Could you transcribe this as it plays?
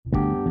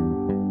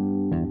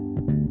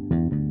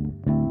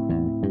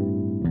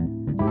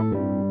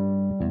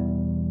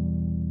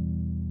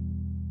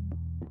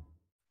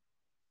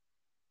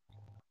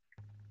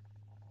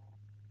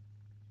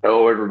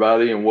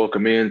everybody, and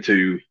welcome in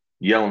to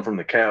Yelling from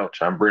the Couch.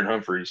 I'm Brent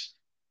Humphreys.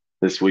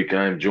 This week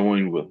I am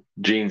joined with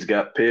Gene's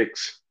Got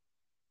Picks.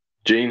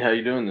 Gene, how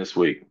you doing this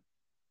week?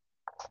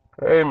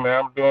 Hey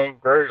man, I'm doing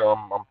great.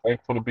 I'm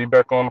thankful to be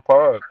back on the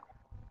pod.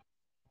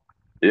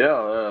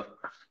 Yeah, I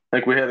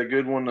think we had a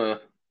good one the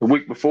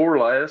week before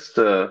last.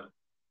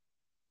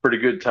 Pretty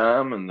good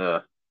time, and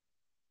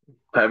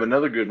have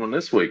another good one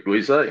this week. What do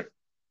you say?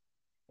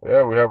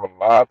 Yeah, we have a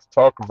lot to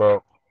talk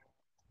about.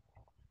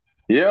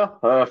 Yeah,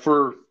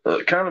 for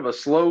kind of a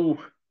slow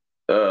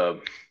uh,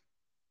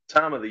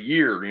 time of the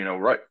year,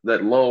 right,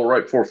 that lull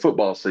right before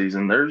football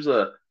season. There's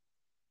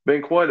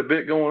been quite a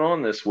bit going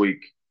on this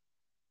week.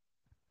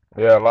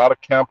 Yeah, a lot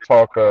of camp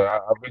talk.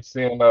 I've been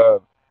seeing a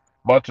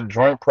bunch of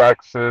joint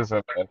practices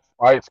and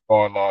fights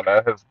going on.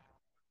 That has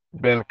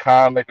been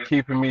kind of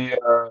keeping me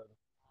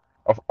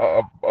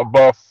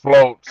above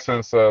float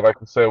since, like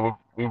I said,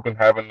 we've been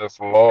having this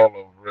lull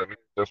of really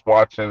just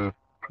watching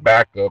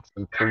backups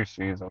in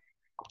preseason.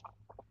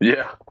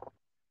 Yeah.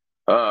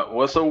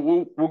 Well, so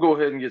we'll go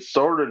ahead and get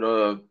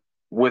started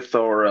with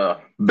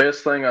our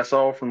best thing I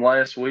saw from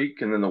last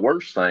week, and then the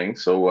worst thing.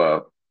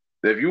 So,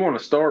 if you want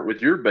to start with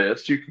your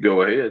best, you could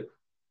go ahead.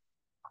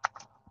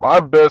 My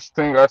best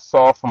thing I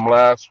saw from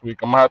last week,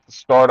 I'm gonna have to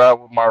start out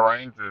with my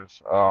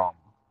Rangers.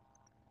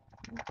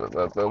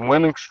 The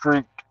winning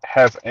streak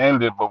has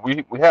ended, but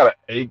we had an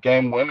 8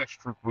 game winning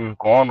streak we was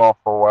going on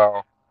for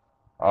a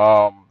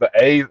while. The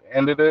A's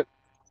ended it.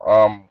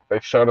 They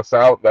shut us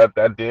out. That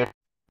did.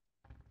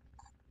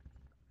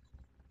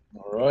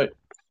 All right,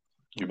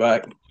 you're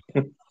back.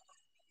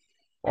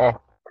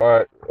 All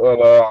right.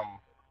 Well,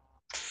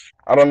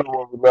 I don't know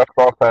where we left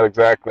off at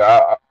exactly.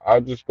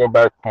 I'll just go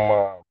back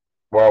from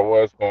where I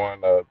was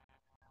going.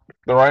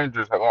 The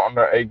Rangers have on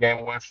their 8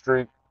 game win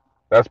streak.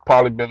 That's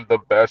probably been the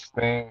best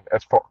thing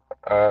as far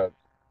uh,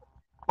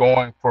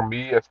 going for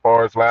me as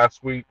far as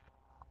last week.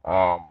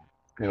 Um,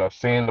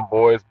 seeing the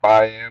boys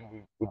buy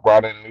in, we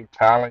brought in new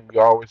talent.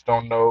 You always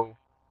don't know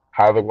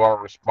how they're going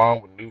to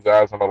respond with new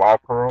guys in the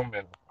locker room,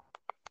 and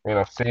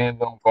seeing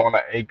them go on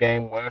an 8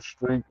 game win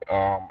streak.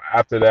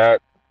 After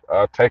that,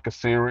 take a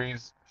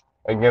series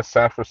against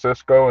San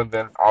Francisco, and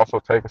then also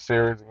take a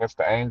series against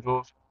the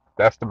Angels.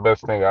 That's the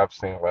best thing I've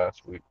seen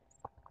last week.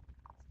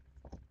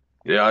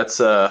 Yeah, it's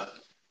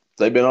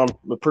they've been on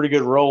a pretty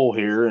good roll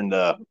here, and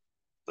I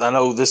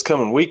know this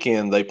coming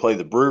weekend they play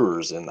the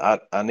Brewers, and I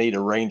need a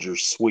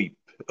Rangers sweep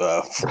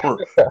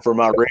for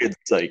my Reds'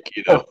 sake.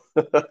 Hey,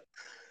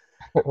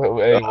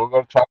 we're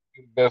gonna try to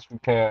do the best we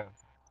can.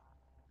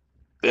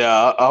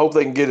 Yeah, I hope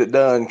they can get it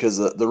done because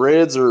the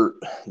Reds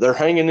they're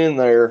hanging in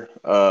there.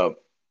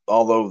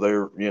 Although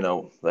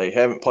they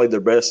haven't played their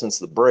best since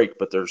the break,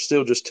 but they're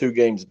still just 2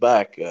 games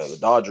back. The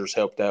Dodgers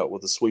helped out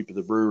with a sweep of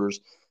the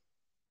Brewers,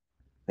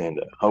 and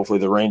hopefully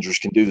the Rangers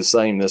can do the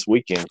same this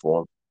weekend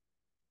for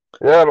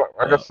Yeah,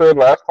 like I them. said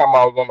last time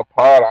I was on the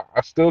pod,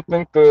 I still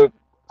think the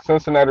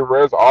Cincinnati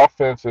Reds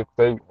offense, if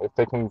they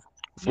can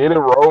get it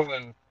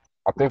rolling,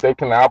 I think they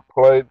can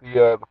outplay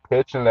the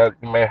pitching that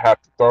you may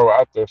have to throw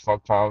out there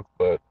sometimes.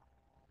 But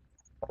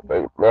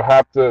they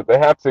have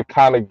to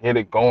kind of get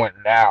it going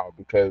now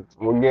because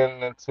we're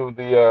getting into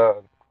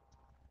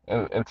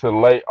into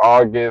late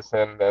August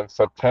and then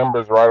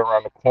September's right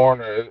around the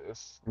corner.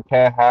 You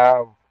can't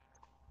have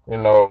you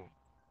know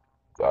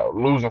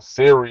losing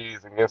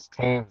series against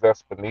teams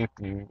that's beneath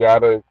you. You got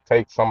to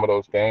take some of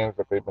those games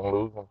that they've been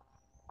losing.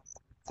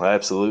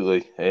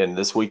 Absolutely, and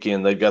this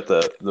weekend they've got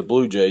the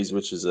Blue Jays,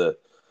 which is a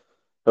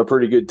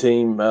pretty good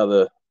team out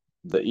of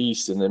the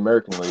East in the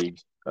American League.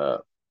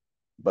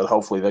 But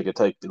hopefully they could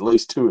take at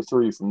least 2 or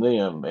 3 from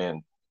them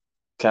and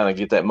kind of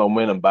get that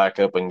momentum back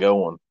up and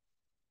going.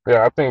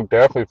 Yeah, I think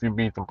definitely if you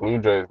beat the Blue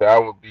Jays, that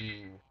would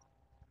be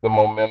the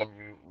momentum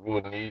you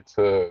would need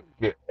to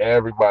get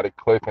everybody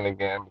clicking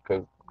again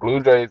because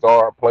Blue Jays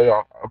are a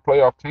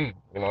playoff team,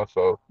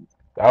 so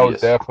that was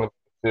Yes, definitely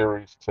a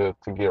series to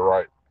get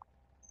right.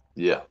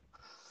 yeah.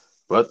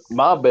 But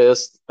my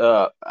best,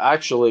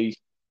 actually,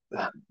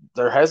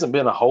 there hasn't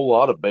been a whole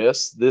lot of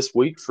best this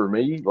week for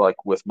me, like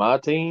with my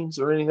teams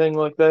or anything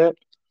like that.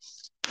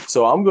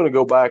 So I'm going to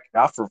go back.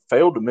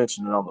 Failed to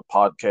mention it on the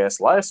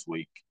podcast last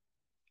week,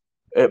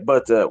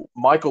 but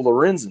Michael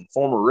Lorenzen,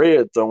 former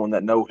Red, throwing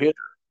that no hitter.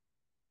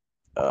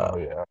 Uh, Oh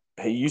yeah.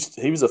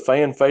 he was a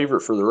fan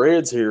favorite for the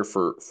Reds here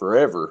for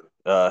forever.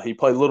 He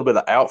played a little bit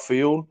of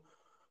outfield.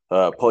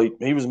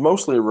 He was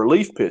mostly a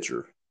relief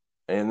pitcher,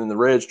 and then the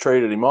Reds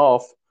traded him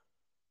off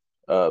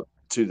to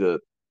the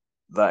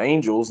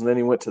Angels, and then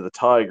he went to the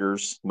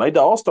Tigers. Made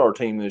the All Star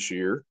team this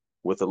year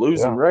with a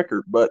losing Yeah.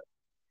 record, but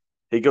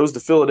he goes to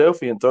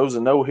Philadelphia and throws a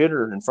no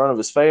hitter in front of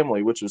his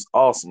family, which was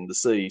awesome to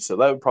see. So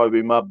that would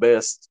probably be my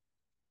best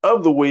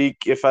of the week.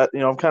 If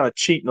I'm kind of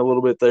cheating a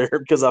little bit there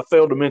because I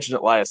failed to mention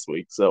it last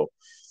week. So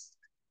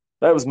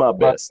that was my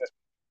But best.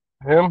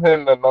 him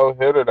hitting the no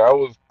hitter, that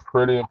was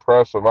pretty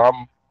impressive.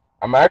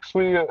 I'm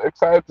actually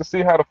excited to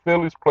see how the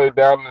Phillies play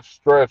down the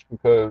stretch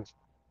because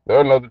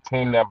they're another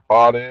team that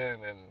bought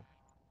in, and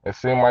it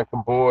seemed like the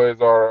boys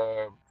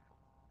are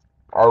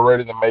are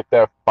ready to make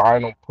that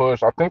final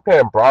push. I think they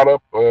had brought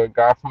up a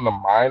guy from the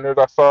minors.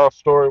 I saw a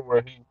story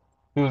where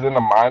he was in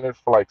the minors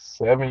for like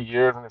 7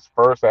 years, and his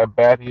first at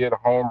bat he hit a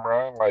home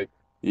run. Like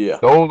Yeah,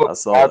 those are I the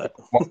saw type of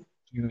that. moments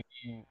you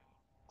need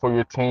for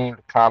your team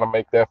to kind of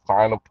make that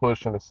final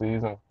push in the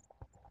season.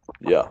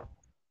 Yeah,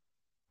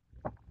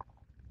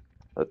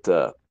 but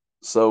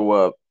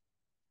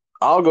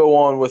I'll go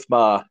on with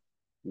my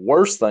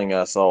worst thing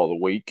I saw the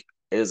week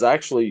is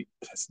actually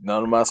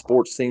none of my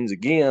sports teams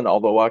again,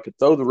 although I could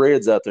throw the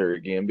Reds out there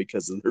again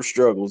because of their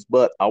struggles,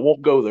 but I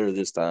won't go there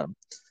this time.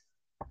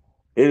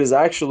 It is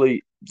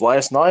actually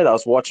last night I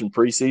was watching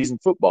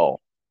preseason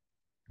football.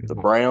 The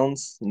Mhm.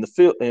 Browns and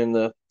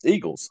the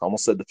Eagles. I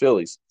almost said the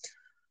Phillies.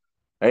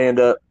 And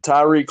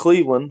Tyrie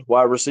Cleveland,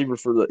 wide receiver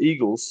for the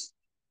Eagles,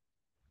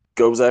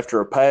 goes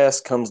after a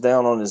pass, comes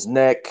down on his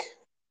neck,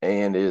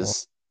 and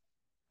is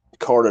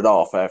carted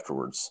off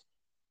afterwards.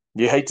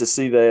 You hate to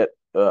see that.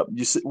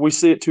 We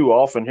see it too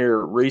often here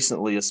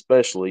recently,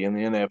 especially in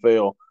the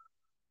NFL.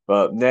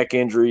 Neck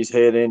injuries,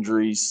 head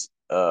injuries.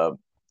 You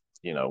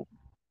know,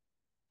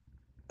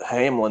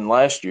 Hamlin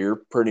last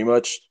year pretty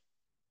much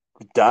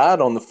died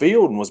on the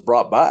field and was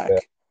brought Yeah,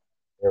 back.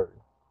 very.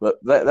 But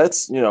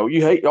that's you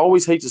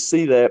always hate to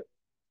see that.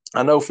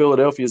 I know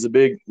Philadelphia is a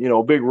big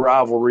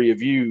rivalry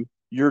of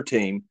your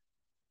team,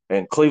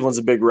 and Cleveland's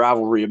a big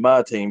rivalry of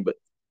my team. But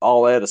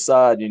all that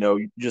aside,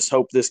 you just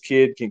hope this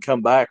kid can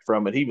come back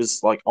from it. He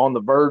was like on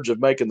the verge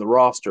of making the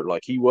roster,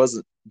 like he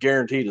wasn't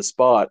guaranteed a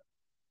spot,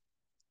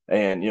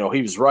 and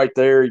he was right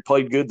there. He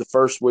played good the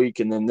first week,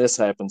 and then this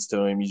happens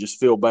to him. You just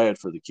feel bad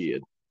for the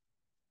kid.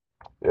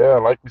 Yeah,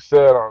 like you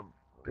said,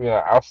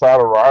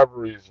 outside of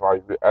rivalries,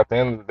 like at the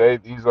end of the day,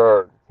 these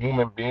are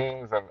human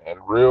beings and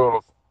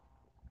real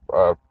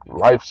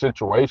life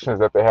situations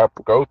that they have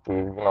to go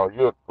through.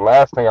 The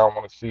last thing I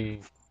want to see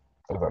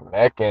is a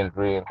neck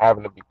injury and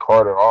having to be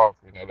carted off.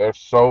 There's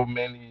so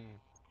many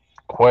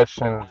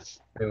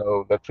questions,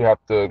 that you have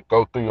to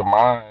go through your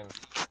mind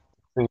to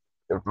see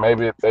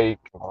if they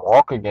can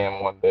walk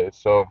again one day.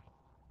 So,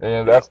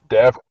 Yeah, that's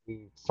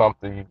definitely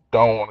something you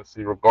don't want to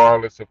see,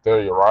 regardless if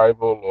they're your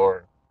rival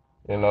or,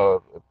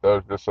 if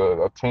there's just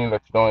a team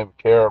that you don't even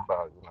care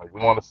about. You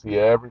want to see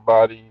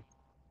everybody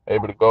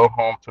able to go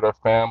home to their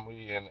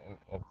family and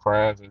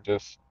friends and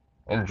just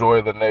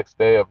enjoy the next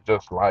day of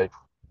just life.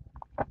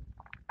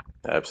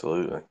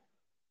 absolutely.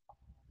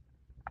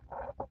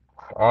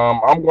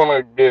 I'm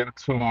gonna get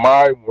into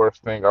my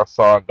worst thing I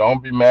saw.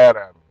 Don't be mad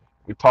at me.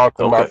 We talked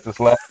Okay. about this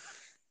last.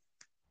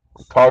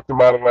 We talked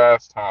about it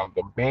last time.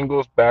 The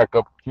Bengals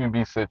backup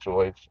QB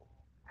situation.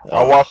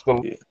 I watched a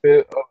little Yeah.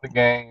 bit of the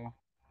game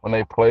when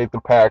they played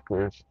the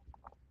Packers,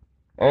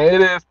 and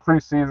it is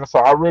preseason, so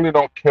I really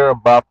don't care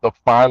about the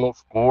final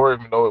score,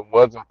 even though it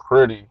wasn't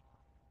pretty.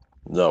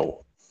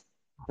 No,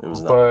 it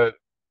was not. But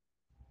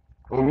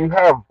when you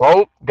have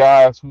both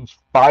guys who's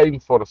fighting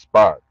for the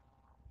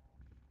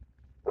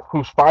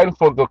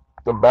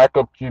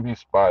backup QB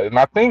spot. And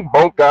I think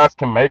both guys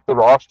can make the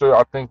roster.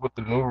 I think with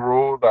the new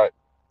rule that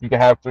you can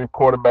have three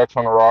quarterbacks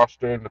on the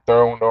roster and the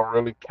third one don't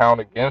really count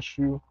against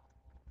you.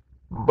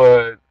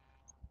 But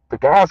the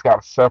guys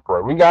got to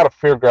separate. We got to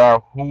figure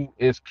out who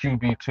is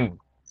QB2.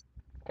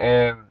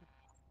 And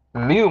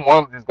neither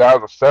one of these guys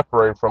are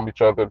separating from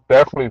each other.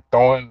 Definitely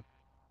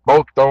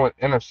both throwing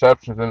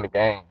interceptions in the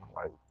game.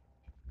 Like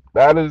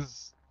that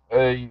is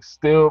a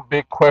still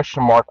big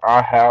question mark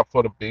I have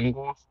for the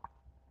Bengals,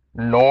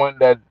 knowing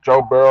that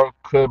Joe Burrow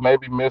could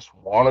maybe miss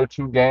 1 or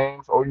 2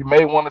 games, or you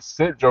may want to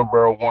sit Joe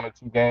Burrow 1 or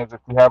 2 games if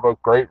you have a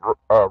great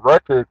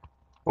record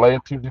late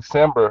into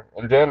December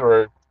and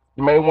January.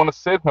 You may want to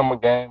sit him a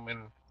game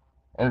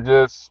and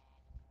just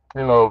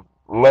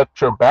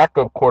let your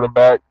backup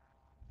quarterback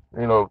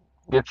you know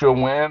get you a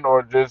win,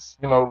 or just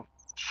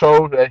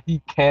show that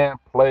he can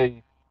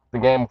play the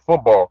game of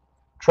football.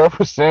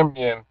 Trevor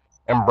Simeon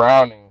and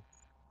Browning,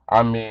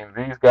 I mean,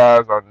 these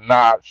guys are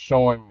not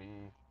showing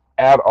me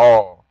at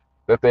all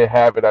that they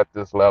have it at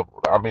this level.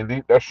 I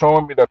mean, they're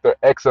showing me that they're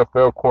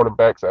XFL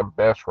quarterbacks at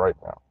best right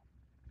now.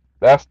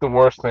 That's the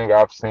worst thing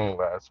I've seen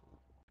last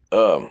week.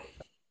 Um.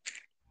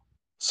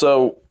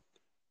 So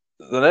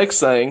the next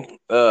thing,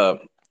 we'll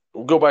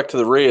go back to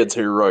the Reds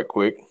here right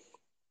quick.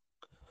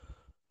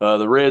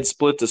 The Reds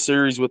split the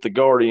series with the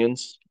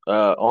Guardians.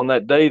 On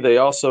that day, they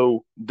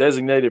also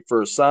designated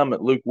for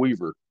assignment Luke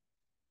Weaver.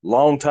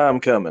 Long time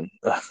coming.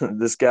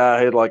 This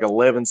guy had like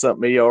 11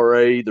 something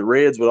ERA. The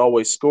Reds would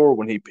always score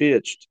when he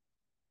pitched,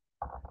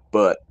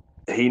 but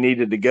he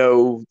needed to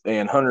go,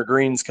 and Hunter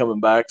Green's coming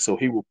back, so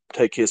he will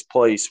take his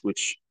place,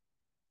 which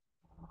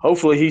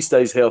hopefully he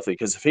stays healthy,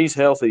 because if he's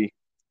healthy,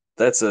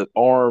 that's an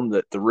arm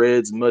that the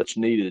Reds much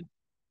needed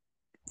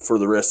for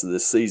the rest of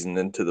this season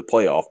into the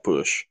playoff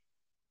push.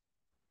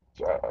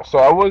 So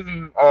I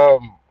wasn't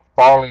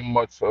following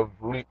much of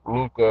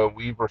Luca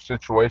Weaver's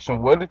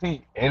situation. What did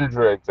he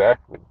injure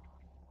exactly?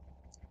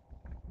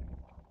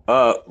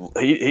 Uh,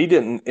 he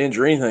didn't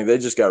injure anything. They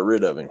just got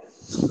rid of him.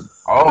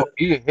 Oh,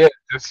 he hit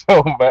just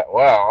so bad.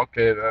 Wow.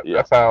 Okay, Yeah,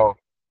 that's how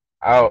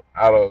out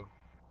of.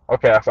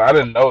 Okay, so I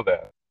didn't know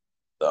that.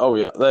 Oh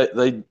yeah,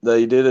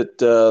 they did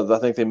it. I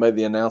think they made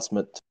the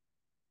announcement.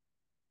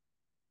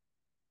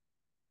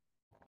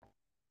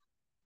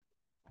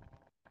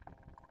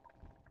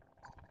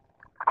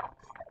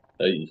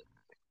 Hey,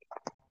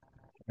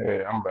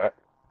 Hey, I'm back.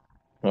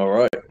 all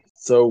right.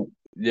 So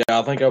yeah,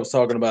 I think I was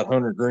talking about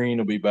Hunter Green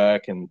will be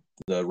back, and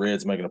the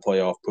Reds making a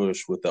playoff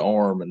push with the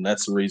arm, and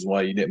that's the reason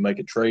why you didn't make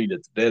a trade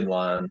at the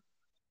deadline.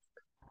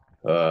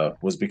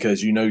 Was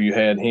because you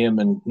had him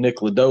and Nick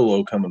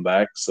Lodolo coming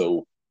back.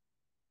 So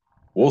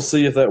we'll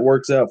see if that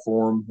works out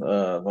for him.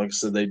 Like I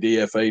said, they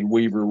DFA'd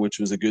Weaver, which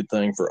was a good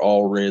thing for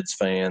all Reds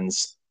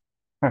fans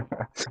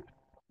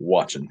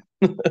watching.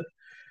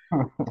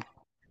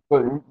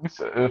 But you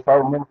said, if I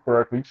remember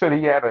correctly, you said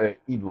he had a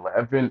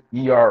 11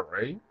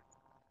 ERA.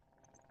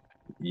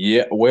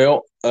 Yeah,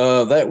 well,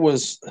 that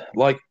was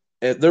like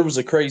there was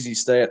a crazy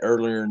stat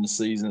earlier in the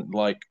season.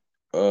 Like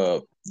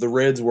the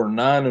Reds were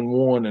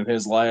 9-1 in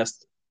his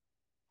last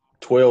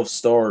 12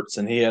 starts,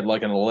 and he had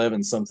like an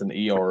 11 something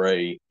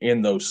ERA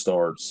in those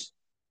starts.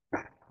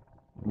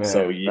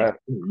 So Man, yeah,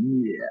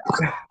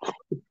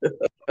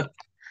 yeah.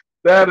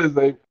 that is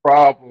a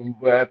problem.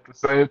 But at the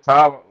same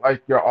time,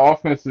 like your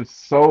offense is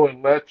so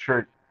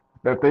electric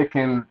that they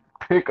can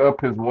pick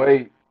up his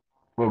weight.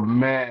 But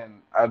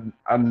man,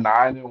 a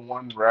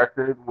 9-1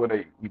 record with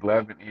a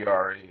 11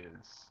 ERA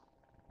is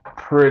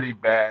pretty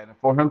bad. And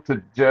for him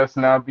to just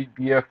now be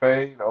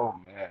DFA'd, oh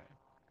man,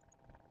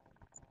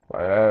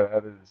 like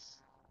that is.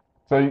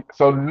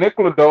 So Nick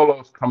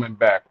Lodolo's coming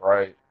back,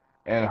 right?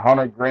 And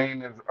Hunter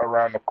Green is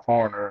around the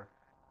corner.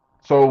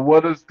 So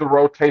what does the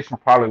rotation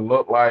probably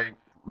look like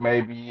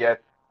maybe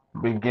at the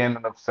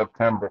beginning of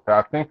September?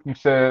 'Cause I think you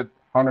said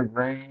Hunter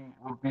Green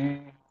would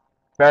be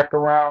back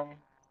around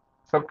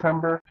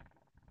September.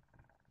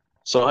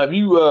 So have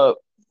you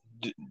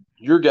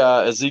your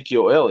guy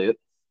Ezekiel Elliott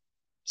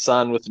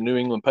signed with the New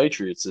England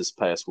Patriots this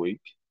past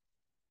week?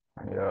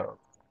 Yeah.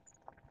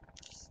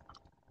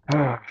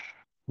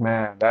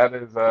 Man, that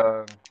is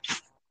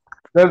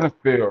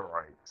doesn't feel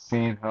right.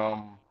 Seeing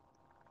him,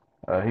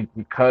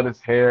 he cut his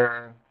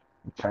hair,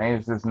 he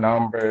changed his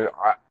number.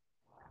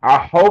 I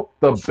hope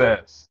the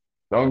best.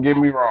 Don't get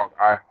me wrong.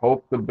 I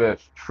hope the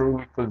best,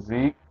 truly for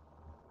Zeke,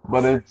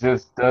 but it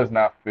just does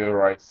not feel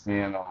right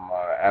seeing him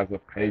as a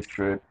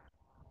Patriot.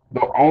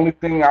 The only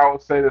thing I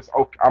would say that's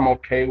okay, I'm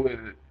okay with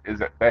it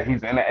is that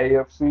he's in the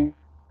AFC.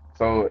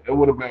 So it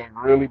would have been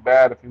really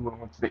bad if he would have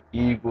went to the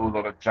Eagles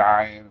or the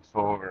Giants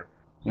or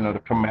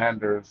the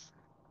Commanders.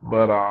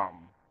 But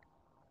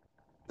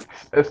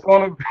it's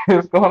gonna be,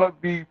 it's gonna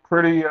be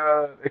pretty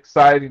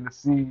exciting to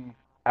see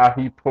how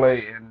he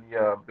play in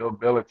the Bill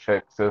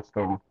Belichick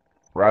system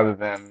rather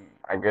than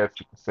I guess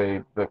you could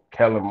say the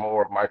Kellen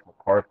Moore Mike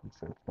McCarthy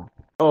system.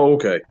 Oh,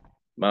 okay.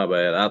 My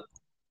bad.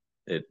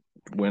 It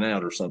went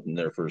out or something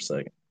there for a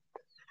second.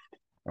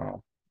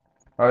 Oh,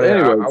 oh yeah,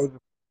 Anyways,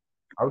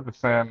 I was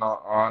just saying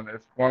on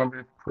it's going to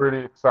be pretty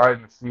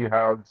exciting to see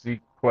how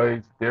Zeke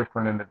plays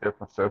different in the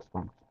different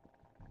systems.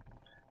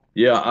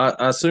 yeah,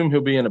 I assume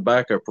he'll be in a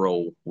backup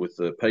role with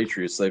the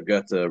Patriots. They've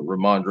got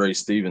Ramondre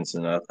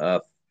Stevenson. I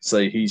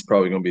say he's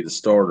probably going to be the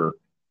starter.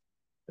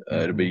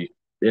 It'll Hmm. be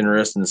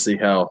interesting to see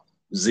how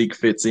Zeke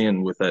fits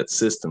in with that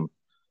system.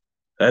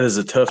 That is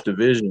a tough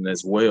division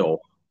as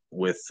well.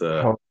 With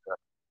Oh,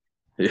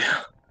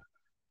 yeah,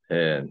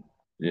 and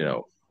you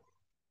know,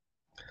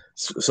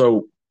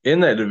 so in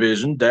that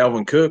division,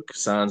 Dalvin Cook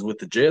signs with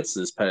the Jets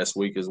this past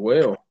week as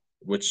well,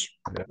 which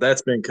yeah,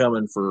 that's been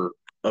coming for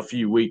a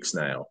few weeks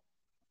now.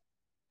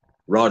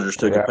 Rodgers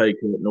took a yeah, pay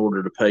cut in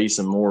order to pay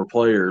some more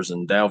players,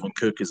 and Dalvin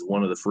Cook is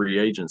one of the free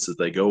agents that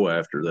they go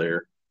after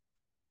there.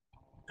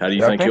 How do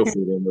you yeah. I think think he'll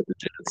fit in with the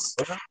Jets?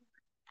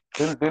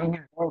 didn't he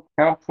go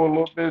camp for a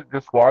little bit,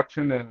 just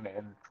watching and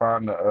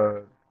trying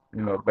to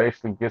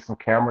basically get some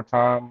camera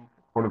time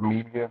for the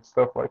media and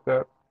stuff like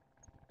that.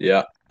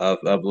 Yeah, I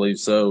believe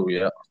so.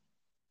 Yeah,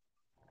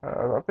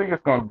 I think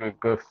it's going to be a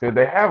good fit.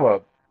 They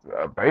have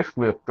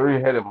basically a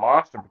three-headed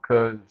monster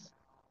because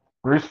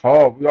Brees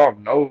Hall, we all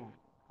know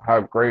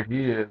how great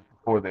he is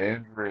before the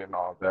injury and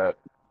all that.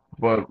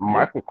 But yep,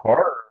 Michael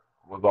Carter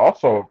was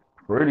also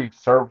a pretty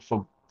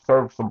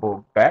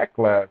serviceable back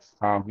last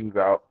time he was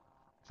out.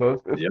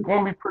 So it's yep.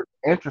 going to be pretty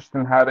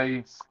interesting how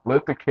they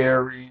split the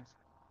carries,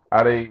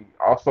 how they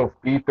also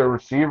feed the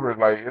receivers.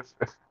 Like it's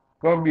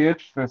going to be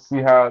interesting to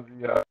see how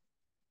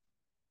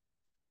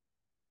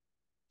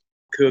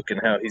Cook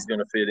and how he's going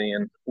to fit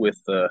in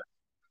with the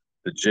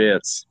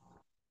Jets.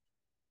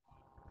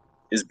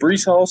 Is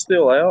Brees Hall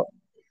still out?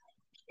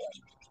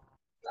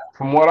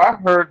 from what I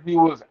heard, he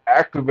was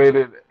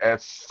activated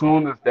as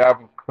soon as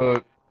Dalvin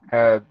Cook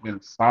had been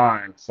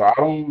signed. So I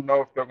don't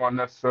know if they're going to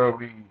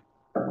necessarily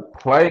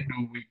play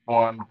him week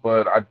 1,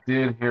 but I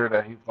did hear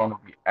that he's going to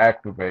be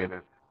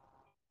activated.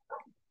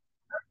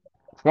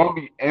 It's going to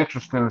be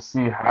interesting to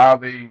see how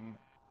they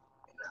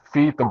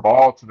feed the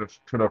ball to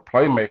their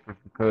playmakers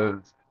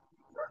because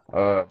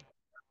uh,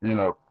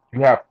 you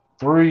have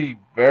three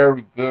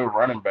very good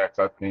running backs,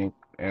 I think,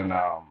 and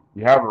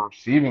you have a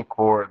receiving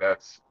core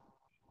that's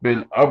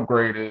been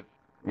upgraded,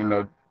 you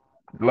know,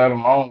 let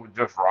alone with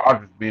just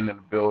Rodgers being in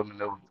the building.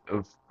 It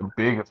was the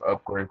biggest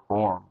upgrade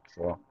for him.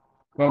 So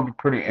it's gonna be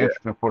pretty Yeah.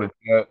 interesting for the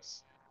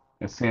Jets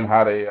and seeing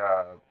how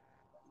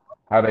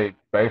they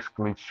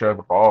basically share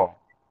the ball.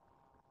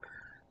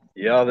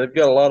 Yeah, they've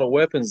got a lot of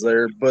weapons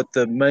there, but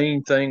the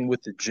main thing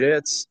with the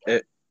Jets,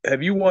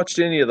 have you watched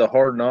any of the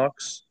Hard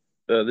Knocks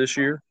this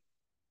year?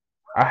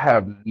 I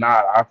have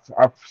not.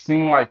 I've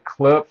seen like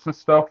clips and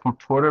stuff from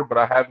Twitter, but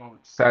I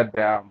haven't sat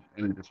down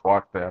and just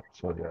watched the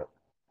episode yet.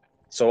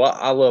 So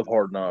I love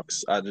Hard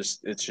Knocks.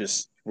 It's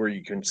just where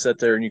you can sit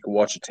there and you can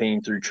watch a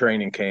team through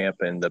training camp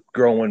and the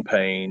growing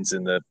pains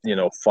and the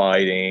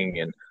fighting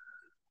and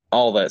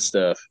all that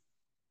stuff.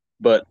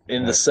 But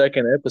in the Yeah.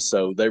 second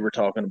episode, they were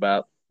talking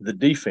about the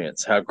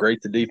defense, how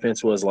great the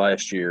defense was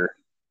last year.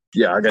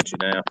 Yeah, I got you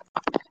now.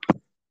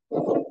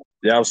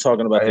 Yeah, I was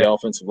talking about Yeah, the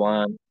offensive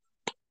line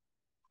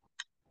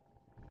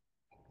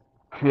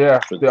yeah.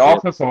 for the The Jets.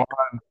 offensive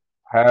line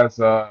has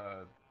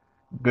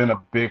been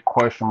a big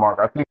question mark.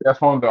 I think that's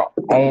one of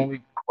the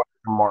only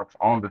question marks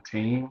on the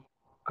team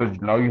because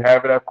you know you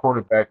have it at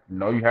quarterback, you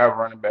know you have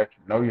running back,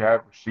 you know you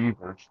have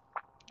receivers,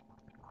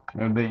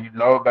 and then you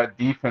know that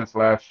defense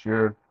last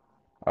year,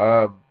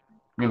 uh,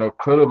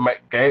 could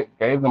have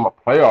gave them a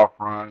playoff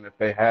run if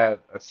they had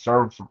a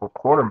serviceable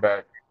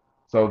quarterback.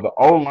 So the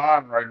O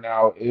line right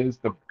now is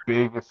the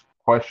biggest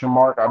question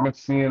mark. I've been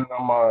seeing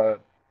them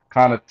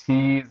kind of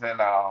tease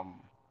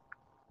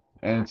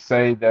and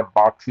say that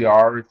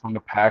Bakhtiari from the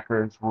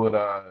Packers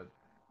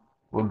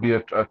would be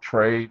a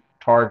trade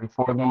target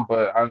for them.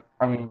 But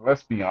I mean,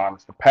 let's be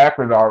honest. The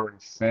Packers already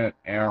sent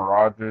Aaron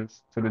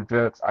Rodgers to the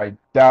Jets. I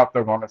doubt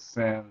they're going to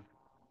send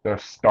their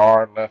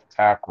star left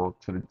tackle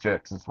to the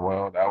Jets as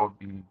well. That would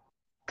be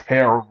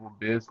terrible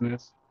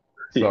business.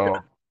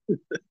 Yeah, So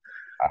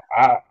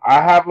I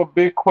have a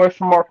big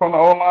question mark on the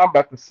O line, but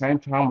at the same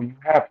time, when you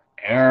have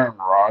Aaron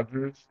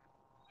Rodgers,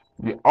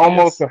 you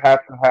almost yes.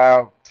 have to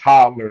have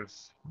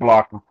toddlers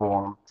blocking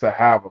for him to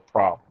have a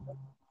problem.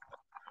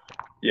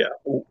 Yeah.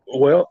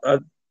 Well,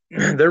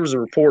 there was a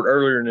report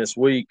earlier in this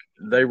week.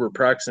 They were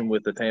practicing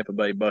with the Tampa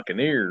Bay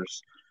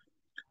Buccaneers,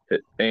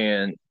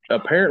 and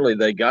apparently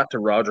they got to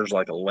Rodgers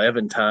like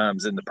 11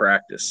 times in the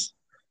practice.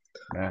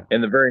 Man.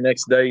 And the very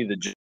next day, the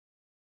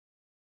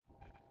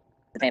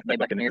Tampa Bay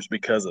Buccaneers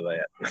because of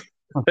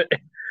that.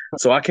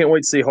 So I can't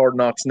wait to see Hard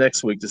Knocks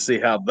next week to see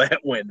how that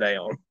went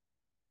down.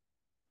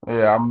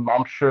 Yeah,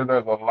 I'm sure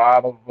there's a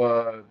lot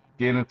of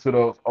getting to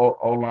those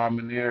O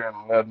linemen there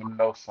and letting them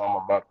know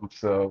something about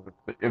themselves.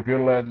 If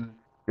you're letting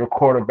your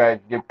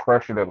quarterback get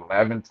pressured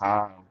 11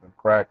 times in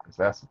practice,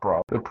 that's a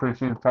problem. The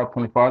preseason top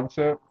 25 you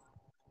said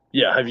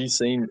Yeah, have you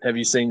seen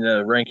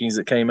the rankings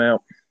that came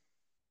out?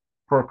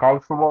 for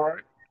college football,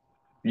 right?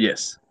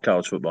 Yes,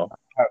 college football.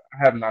 I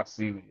have not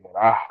seen it yet.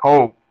 I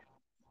hope.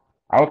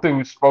 I don't think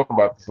we spoke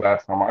about this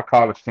last time. Our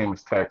college team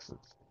is Texas,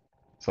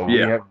 so we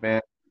Yeah, have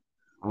been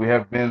we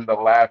have been the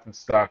laughing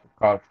stock of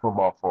college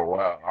football for a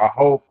while. I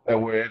hope that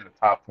we're in the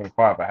top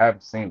 25. I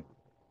haven't seen it.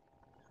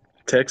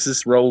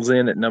 Texas rolls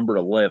in at number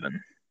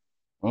 11.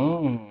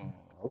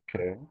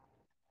 Okay.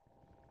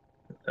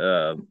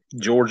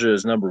 Georgia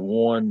is number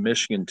 1,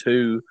 Michigan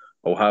 2,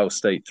 Ohio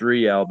State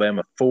 3,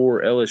 Alabama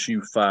 4,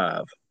 LSU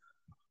 5.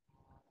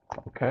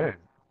 Okay.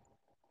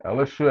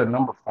 LSU at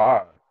number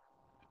 5.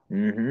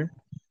 Mm-hmm.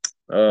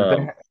 But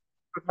they Um,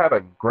 had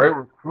a great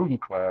recruiting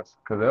class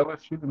because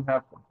LSU didn't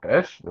have the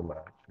best year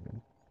last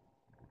year.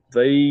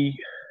 they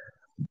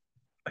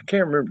I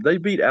can't remember. They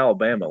beat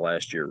Alabama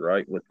last year,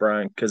 right? With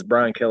Brian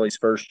Kelly's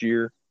first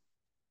year.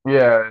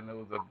 Yeah, and it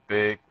was a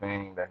big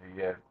thing that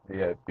he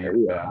had beat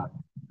Yeah. Bama.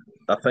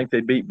 I think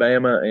they beat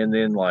Bama, and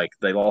then like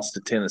they lost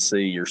to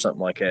Tennessee or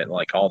something like that. And,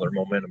 like all their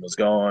momentum was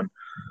gone.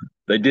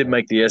 They did Yeah.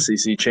 make the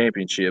SEC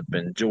championship,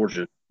 and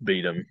Georgia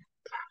beat them.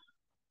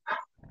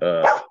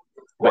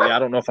 But yeah, I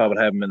don't know if I would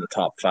have them in the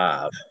top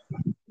 5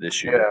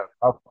 this year. Yeah,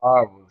 top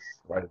 5 was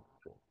like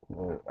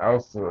that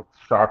was a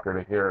shocker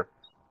to hear.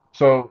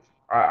 So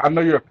I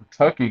know you're a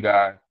Kentucky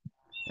guy,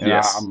 and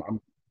Yes. I'm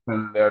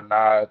and they're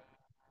not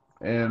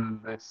in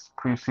this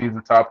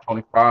preseason top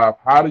 25.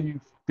 How do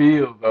you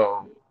feel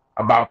though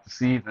about the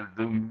season?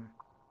 Do you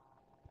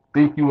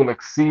think you will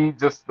exceed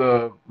just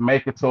the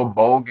make it to a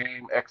bowl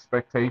game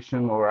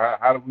expectation, or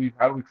how do we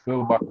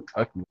feel about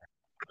Kentucky?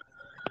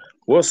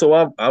 Well, so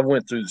I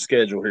went through the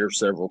schedule here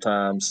several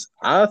times.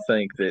 I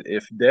think that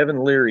if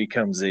Devin Leary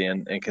comes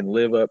in and can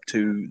live up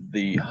to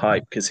the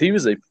hype, because he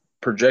was a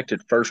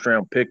projected first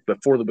round pick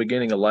before the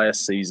beginning of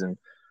last season,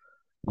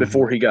 Mm-hmm.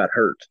 before he got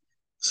hurt.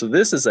 So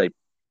this is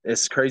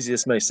as crazy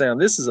as it may sound,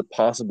 this is a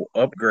possible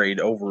upgrade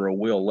over a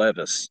Will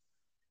Levis.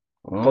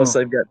 Plus,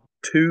 they've got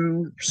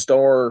 2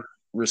 star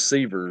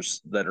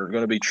receivers that are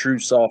going to be true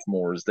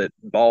sophomores that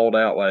balled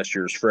out last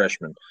year as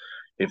freshmen.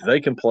 If they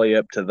can play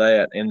up to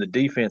that, and the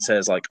defense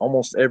has like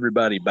almost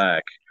everybody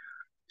back,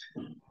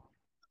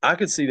 I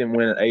could see them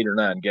winning 8 or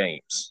 9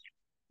 games.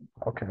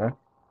 Okay.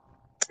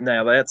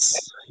 Now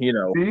See,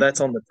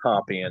 that's on the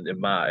top end, and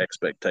my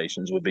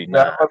expectations would be yeah,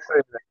 9. I would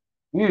say that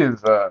he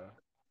is a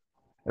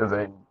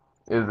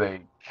is a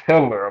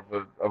killer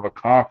of a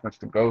conference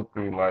to go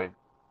through. Like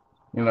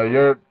You know,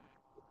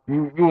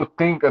 you would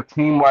think a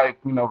team like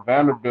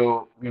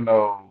Vanderbilt,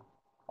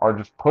 are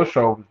just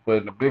pushovers, but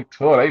in the Big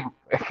 12,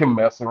 they can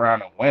mess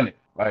around and win it.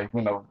 Like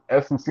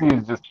SEC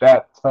is just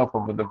that tough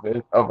of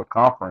a of a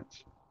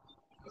conference.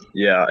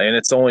 Yeah, and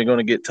it's only going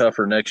to get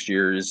tougher next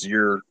year. Is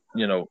your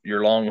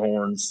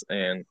Longhorns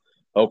and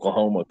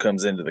Oklahoma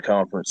comes into the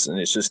conference, and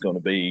it's just going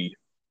to be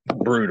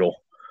brutal,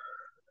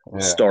 Yeah,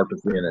 start to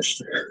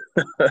finish.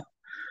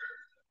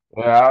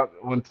 yeah.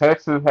 When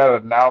Texas had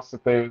announced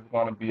that they was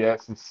going to be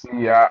SEC,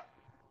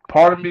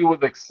 part of me was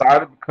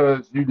excited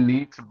because you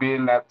need to be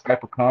in that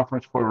type of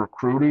conference for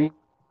recruiting,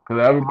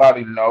 because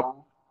everybody knows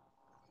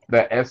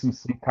that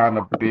SEC kind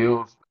of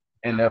builds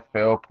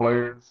NFL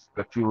players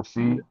that you will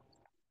see.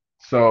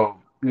 So,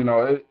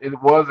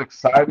 it was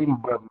exciting,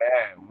 but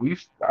man,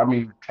 I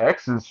mean,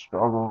 Texas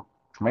struggled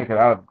to make it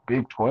out of the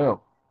Big 12,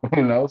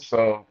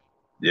 so,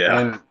 Yeah.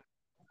 and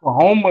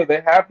Oklahoma,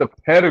 they have the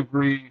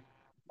pedigree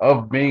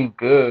of being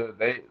good.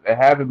 They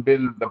haven't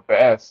been the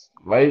best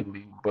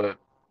lately, but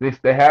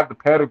they have the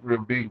pedigree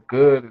of being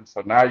good, and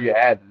so now you're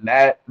adding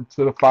that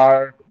to the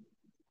fire.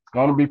 It's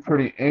going to be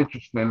pretty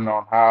interesting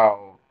on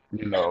how,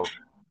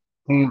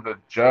 teams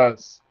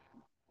adjust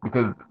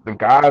because the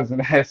guys in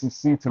the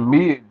SEC to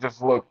me it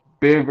just look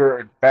bigger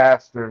and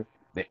faster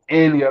than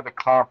any other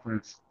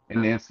conference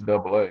in the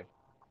NCAA.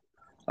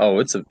 Oh,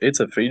 it's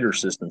a feeder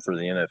system for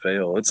the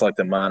NFL. It's like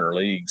the minor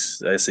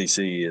leagues.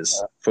 SEC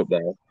is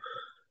football.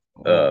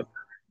 Yeah. Uh,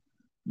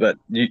 but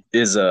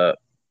is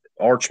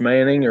Arch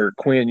Manning or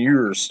Quinn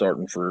Ewers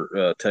starting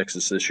for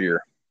Texas this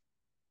year?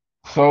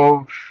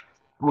 So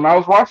when I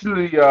was watching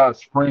the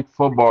spring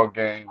football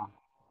game,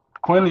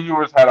 Quinn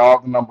Ewers had all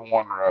the number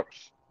one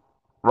reps,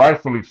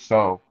 rightfully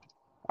so.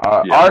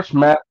 Yeah. Arch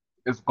Manning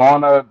is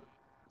gonna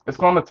it's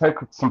gonna take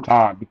some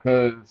time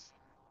because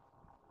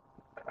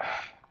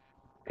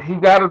he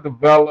got to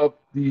develop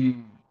he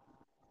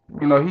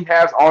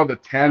has all the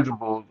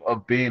tangibles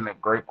of being a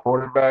great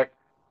quarterback,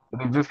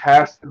 but he just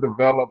has to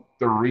develop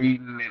the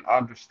reading and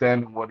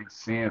understanding what he's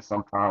seeing.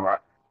 Sometimes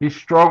he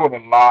struggled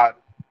a lot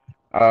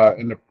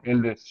in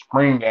the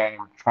spring game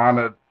trying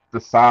to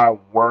decide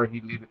where he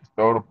needed to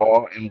throw the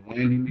ball and when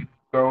he needed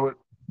to throw it.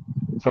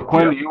 So Yeah.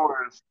 Quinn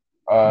Ewers,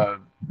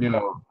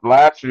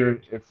 last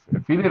year if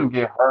he didn't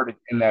get hurt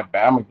in that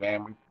Bama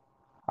game,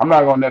 I'm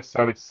not gonna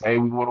necessarily say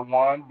we would have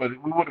won, but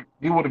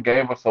he would have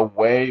gave us a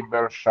way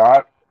better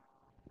shot.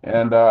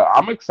 And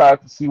I'm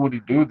excited to see what he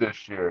do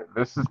this year.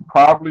 This is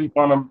probably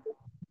gonna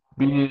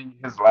be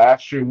his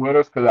last year with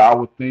us because I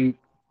would think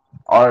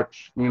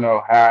Arch,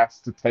 has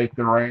to take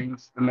the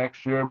reins the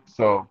next year.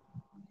 So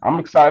I'm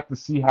excited to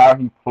see how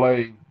he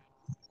plays.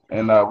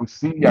 And we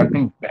see, I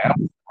think,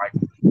 Bama like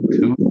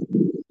two,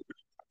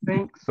 I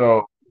think.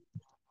 So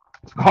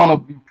it's gonna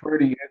be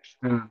pretty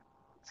interesting to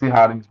see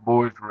how these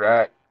boys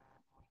react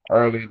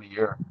early in the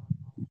year.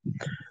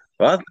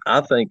 Well, I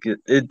think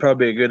it'd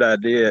probably be a good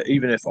idea,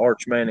 even if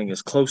Arch Manning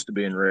is close to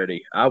being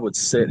ready. I would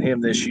set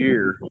him this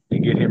year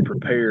and get him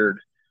prepared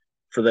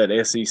for that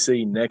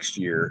SEC next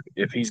year.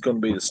 If he's going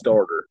to be the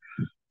starter,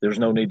 there's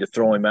no need to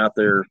throw him out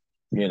there,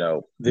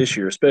 this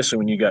year, especially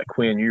when you got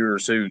Quinn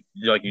Ewers, who,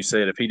 like you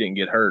said, if he didn't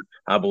get hurt,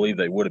 I believe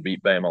they would have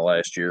beat Bama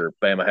last year.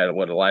 Bama had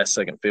a last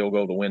second field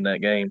goal to win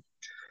that game.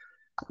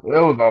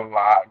 There was a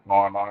lot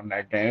going on in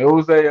that game. It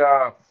was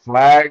a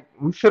flag.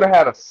 We should have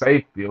had a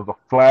safety. It was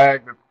a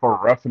flag for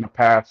roughing the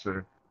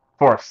passer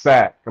for a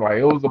sack. Like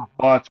it was a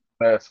bunch of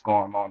mess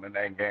going on in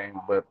that game.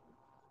 But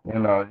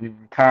you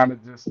kind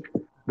of just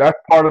that's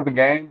part of the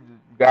game.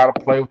 You got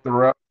to play with the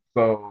refs.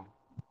 So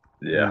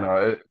you Yeah. know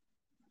it.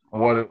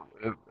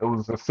 It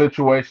was a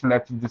situation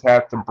that you just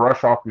had to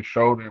brush off your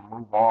shoulder and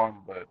move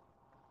on. But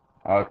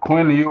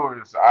Quinn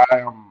Ewers,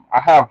 I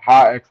have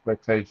high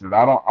expectations.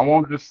 I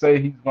won't just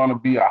say he's going to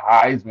be a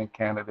Heisman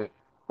candidate,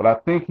 but I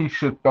think he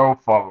should throw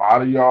for a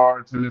lot of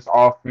yards in this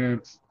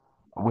offense.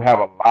 We have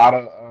a lot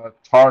of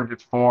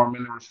targets for him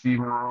in the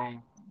receiving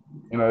room.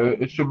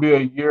 It should be a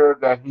year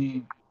that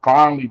he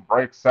finally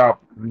breaks out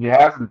because he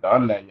hasn't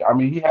done that yet. I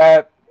mean, he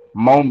had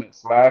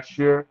moments last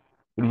year,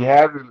 but he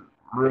hasn't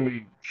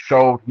really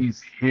showed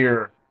he's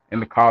here in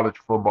the college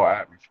football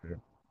atmosphere.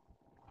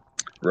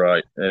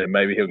 Right. And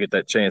maybe he'll get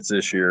that chance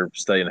this year,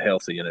 staying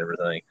healthy and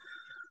everything.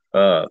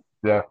 Uh,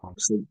 Definitely.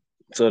 so,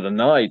 so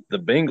tonight the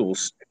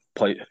Bengals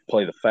play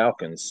the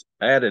Falcons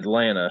at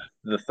Atlanta.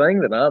 The thing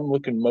that I'm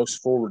looking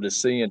most forward to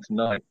seeing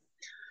tonight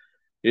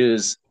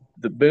is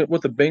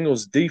with the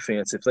Bengals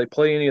defense, if they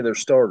play any of their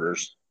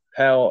starters,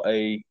 how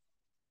a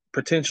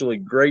potentially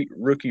great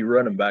rookie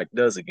running back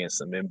does against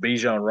them. And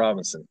Bijan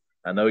Robinson,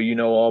 I know you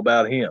know all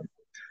about him.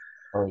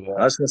 Oh I yeah.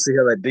 just want to see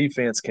how that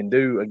defense can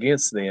do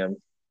against them.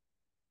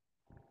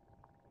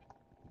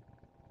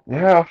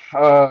 Yeah,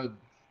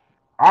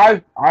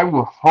 I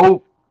will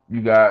hope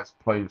you guys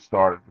play the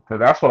starters because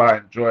that's what I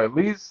enjoy. At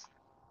least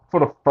for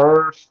the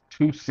first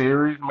two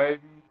series,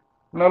 maybe.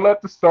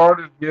 Let the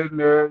starters get in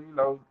there,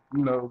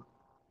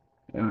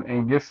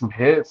 and get some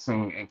hits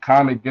and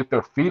kind of get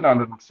their feet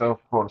under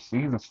themselves before the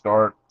season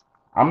start.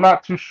 I'm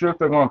not too sure if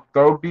they're going to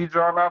throw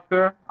Bijan out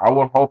there. I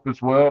would hope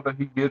as well that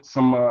he gets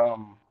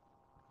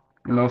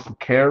some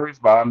carries,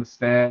 but I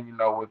understand,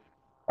 with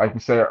like you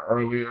said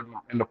earlier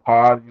in the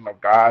pod,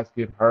 guys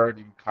get hurt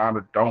and you kind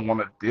of don't want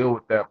to deal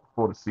with that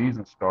before the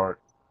season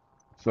starts.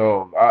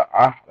 So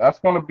I that's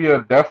going to be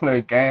definitely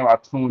a game I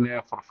tune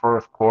in for the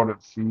first quarter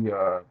to see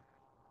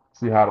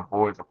how the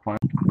boys are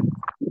playing.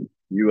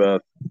 You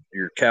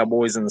your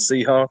Cowboys and the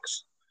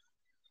Seahawks.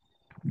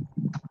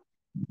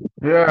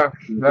 Yeah,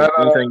 that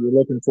Anything you're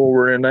looking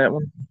forward in that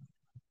one?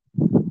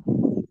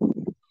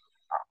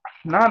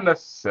 not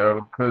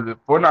necessarily because if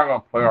we're not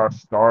going to play our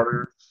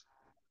starters,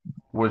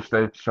 which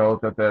they showed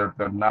that they're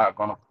not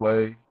going to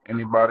play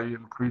anybody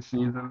in the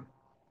preseason.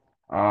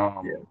 Yeah,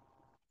 Um,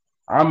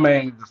 I'm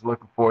mainly just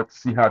looking forward to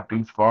see how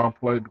Deuce Vaughn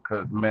play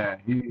because man,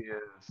 he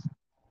is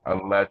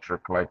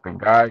electric. Like the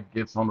guy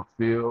gets on the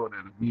field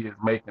and he is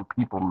making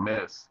people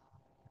miss.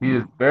 He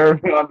is very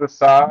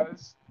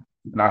undersized,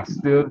 and I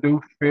still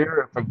do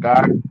fear if a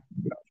guy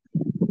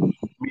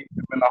meets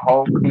him in the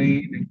hole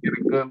clean and get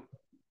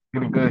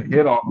a good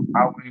hit on him,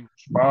 how would he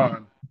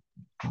respond?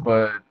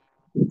 But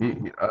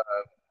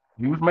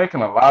he was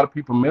making a lot of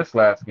people miss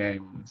last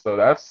game, so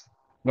that's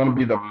going to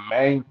be the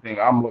main thing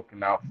I'm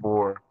looking out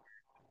for.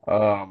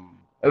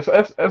 As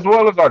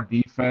well as our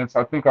defense.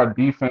 I think our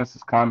defense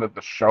is kind of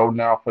the show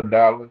now for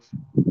Dallas,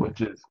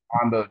 which is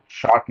kind of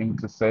shocking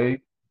to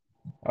say.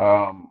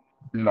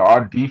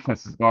 Our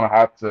defense is going to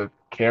have to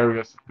carry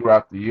us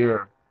throughout the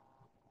year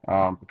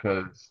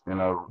because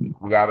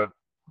we got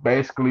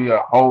basically a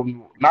whole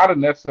new, not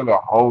necessarily a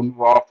whole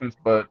new offense,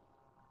 but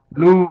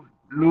new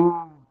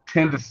new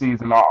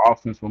tendencies in our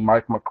offense with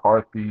Mike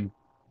McCarthy,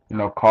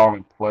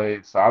 calling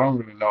plays. So I don't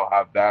really know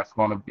how that's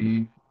going to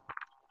be,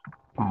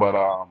 but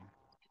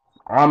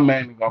I'm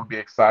mainly gonna be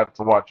excited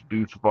to watch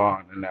Deuce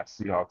Vaughn in that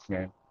Seahawks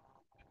game.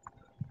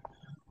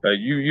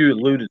 you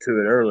alluded to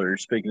it earlier.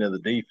 Speaking of the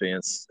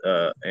defense,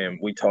 and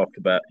we talked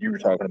about you were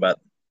talking about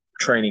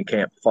training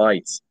camp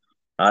fights.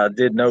 I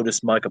did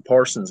notice Micah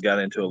Parsons got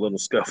into a little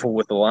scuffle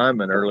with the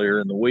lineman earlier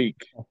in the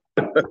week.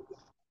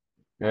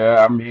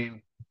 Yeah, I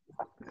mean,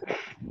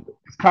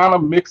 it's kind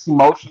of mixed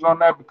emotions on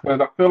that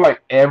because I feel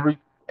like every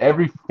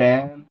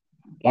fan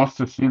wants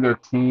to see their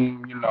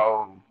team,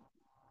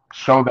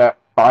 show that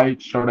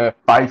fight, show that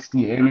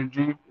feisty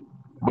energy.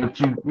 But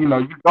you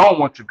don't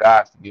want your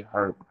guys to get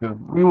hurt because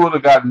we would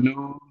have got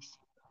news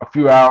a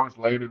few hours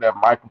later that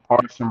Michael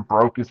Parsons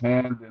broke his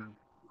hand, and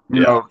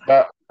Yeah,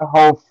 that the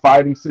whole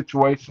fighting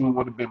situation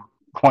would have been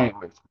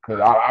pointless because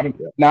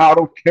yeah, now I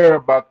don't care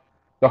about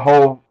the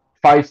whole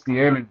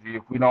feisty energy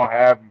if we don't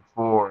have you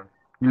for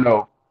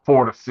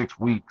 4 to 6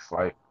 weeks.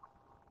 Like,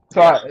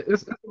 so yeah,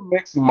 it's a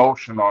mixed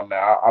emotion on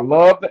that. I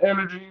love the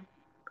energy,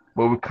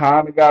 but we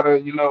kind of gotta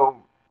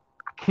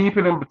keep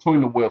it in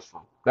between the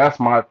whistle. That's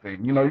my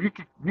thing.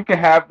 You can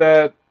have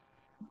that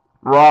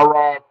rah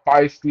rah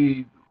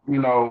feisty,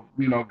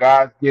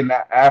 guys getting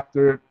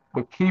after it,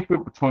 but keep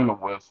it between the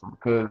whistle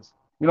because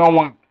you don't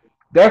want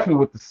definitely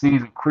with the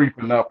season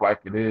creeping up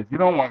like it is, you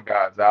don't want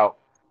guys out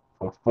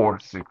for 4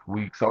 to 6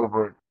 weeks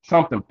over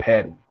something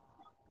petty.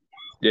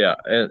 yeah.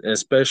 And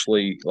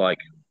especially like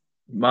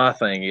my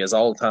thing is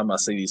all the time I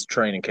see these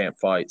training camp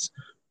fights.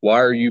 Why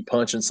are you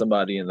punching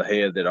somebody in the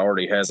head that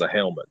already has a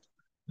helmet?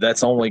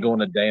 That's only going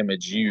to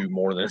damage you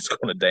more than it's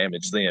going to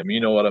damage them. You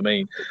know what I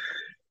mean?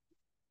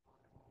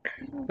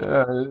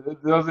 Yeah,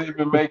 it doesn't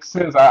even make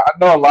sense. I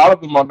know a lot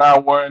of them are now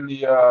wearing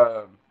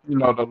the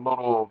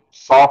little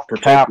soft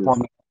cap Protective.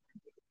 on.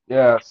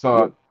 Yeah, Yeah,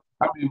 so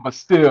I mean, but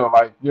still,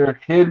 like you're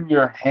hitting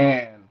your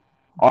hand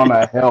on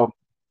a helmet.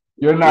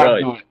 You're not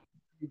right. doing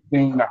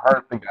anything to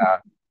hurt the guy.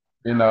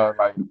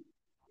 Like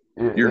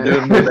You're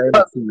doing more it,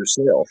 damage to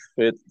yourself.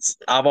 It's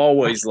I've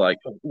always like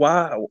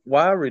why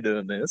are we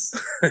doing this?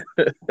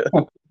 yeah,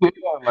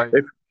 like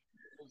if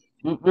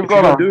you're if you're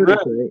gonna gonna do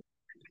risk anything,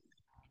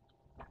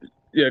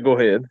 yeah, go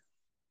ahead.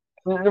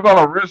 you're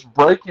gonna risk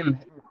breaking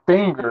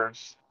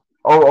fingers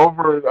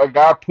over a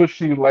guy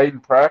pushing you late in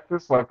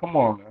practice. Like, come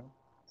on, man.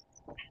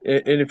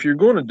 And if you're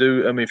going to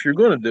do, I mean, if you're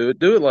going to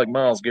do it like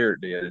Miles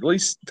Garrett did. At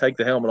least take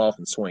the helmet off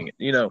and swing it.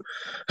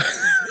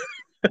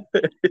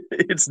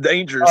 It's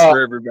dangerous Uh,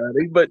 for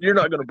everybody, but you're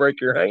not going to break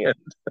your hand.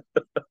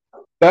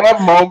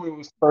 that moment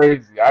was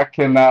crazy. I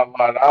cannot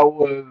lie. That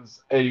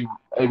was a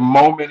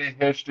moment in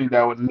history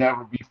that would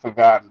never be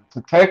forgotten.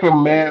 To take a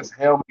man's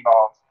helmet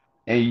off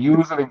and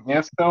use it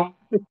against him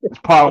is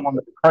probably one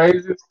of the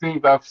craziest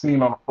things I've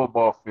seen on a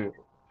football field.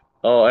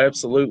 Oh,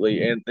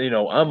 absolutely. And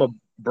I'm a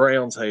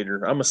Browns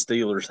hater. I'm a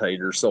Steelers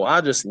hater. So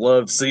I just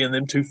love seeing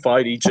them two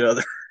fight each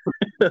other.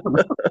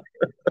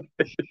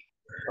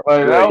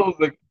 Like that Great. was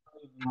a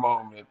crazy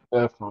moment,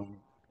 definitely.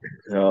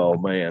 Oh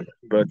man.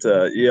 But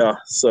yeah.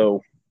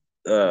 So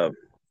uh,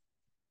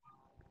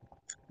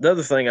 the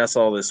other thing I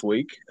saw this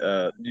week,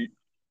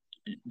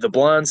 the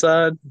Blind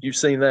Side. You've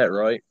seen that,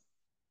 right?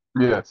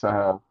 Yes, I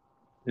have.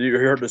 You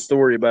heard the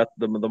story about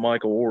the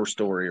Michael Orr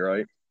story,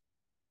 right?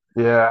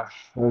 Yeah,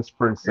 it's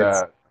pretty It's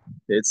sad.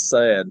 it's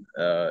sad.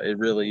 It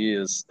really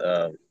is.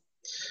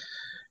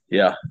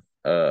 Yeah.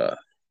 Uh,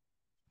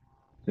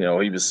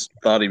 he was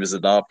thought he was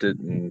adopted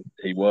and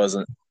he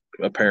wasn't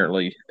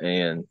apparently,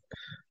 and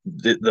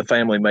the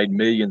family made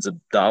millions of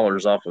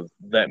dollars off of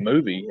that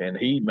movie, and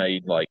he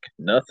made like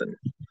nothing.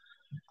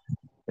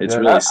 It's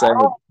Yeah, really sad.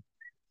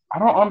 I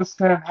don't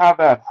understand how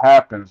that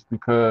happens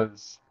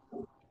because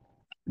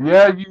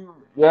you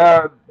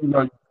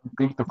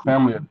think the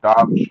family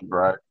adopts you,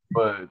 right?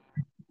 But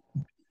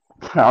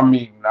I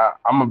mean,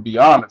 I'm gonna be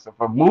honest. If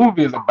a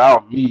movie is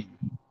about me,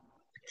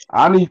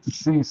 I need to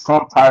see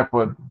some type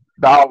of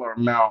dollar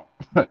amount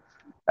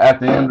at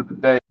the end of the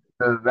day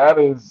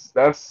because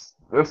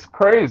that's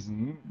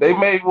crazy. They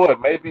made what?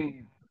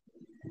 Maybe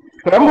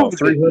that Oh, movie did.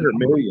 300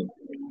 million.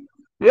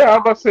 Yeah, I was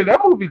about to say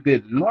that movie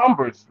did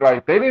numbers.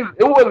 Like they didn't.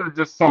 It wasn't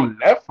just some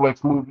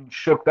Netflix movie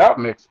shipped out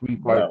next week.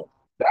 Like No.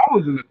 that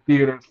was in the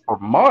theaters for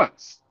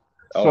months.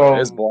 Oh,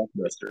 yeah, it's So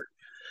blockbuster.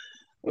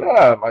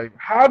 yeah, like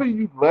how do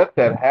you let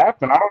that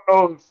happen? I don't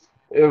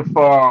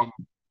know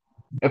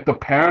if the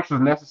parents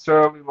was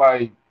necessarily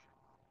like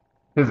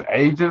his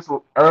agents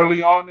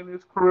early on in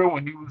his career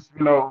when he was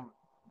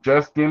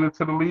just getting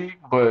into the league,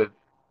 but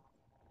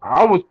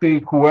I would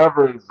think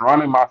whoever is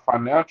running my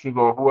financials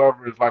or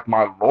whoever is like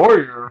my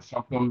lawyer or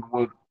something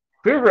would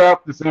figure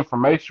out this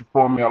information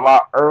for me a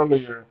lot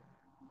earlier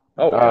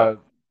Oh yeah, uh,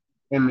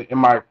 in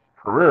my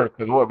career.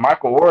 Because what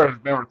Michael Orr has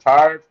been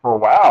retired for a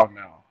while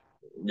now.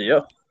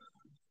 yeah.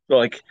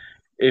 Like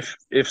if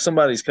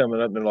somebody's coming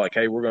up and they're like,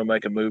 "Hey, we're gonna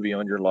make a movie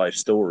on your life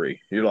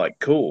story," you're like,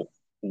 "Cool.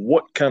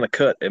 What kind of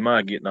cut am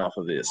I getting off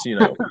of this?"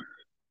 Yeah,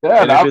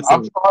 And if it's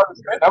I'm sorry to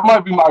say that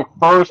might be my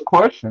first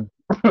question.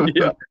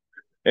 yeah,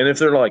 and if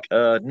they're like,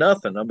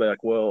 nothing, I'll be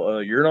like,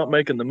 well, you're not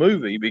making the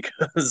movie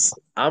because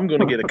I'm going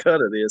to get a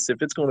cut of this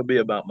if it's going to be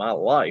about my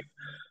life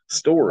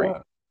story.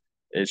 Yeah.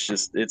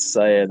 It's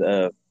sad.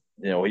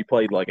 He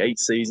played like 8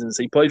 seasons.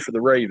 He played for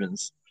the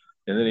Ravens,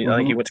 and then I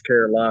think hmm he went to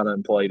Carolina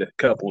and played a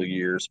couple of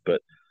years.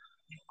 But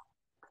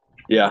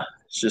yeah,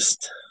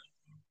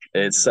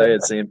 it's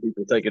sad seeing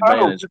people take Kind of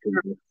advantage of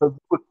weird people. because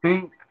you would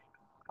think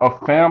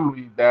a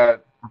family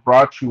that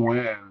brought you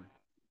in,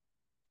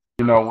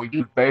 when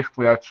you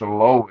basically at your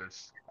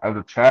lowest as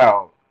a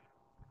child,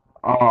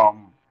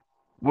 um,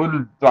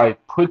 would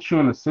like put you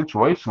in a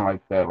situation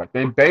like that. Like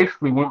they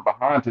basically went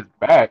behind his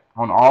back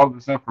on all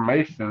this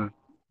information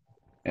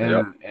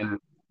Yep. and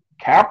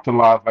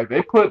capitalized. Like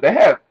they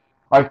had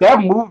like that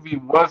movie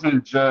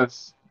wasn't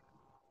just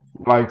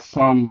like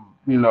some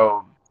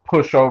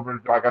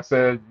pushover. Like I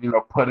said,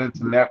 put into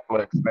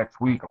Netflix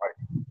next week. Like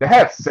they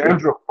had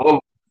Sandra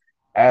Bullock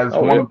as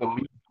Oh one yeah. of the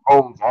lead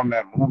roles on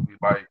that movie.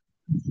 Like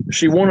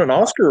She won an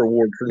Oscar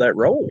award for that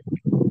role.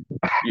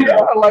 You yeah,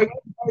 know. like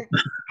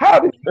how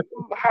do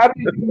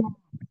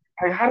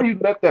you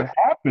let that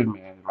happen,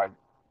 man? Like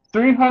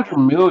 300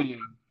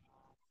 million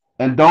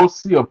and don't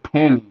see a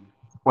penny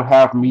would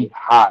have me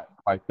hot.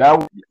 Like that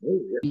would Oh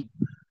yeah. be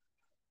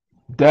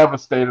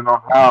devastated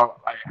on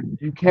how like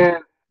you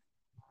can't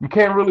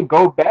really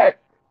go back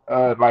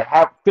like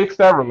have fix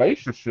that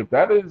relationship.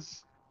 That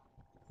is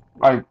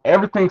like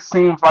everything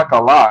seems like a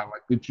lie.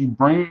 Like did you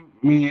bring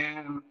me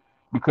in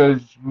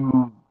because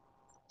you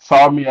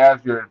saw me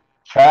as your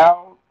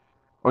child,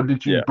 or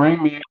did you Yeah.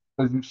 bring me in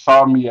because you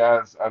saw me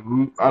as A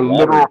a lottery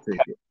literal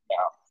ticket.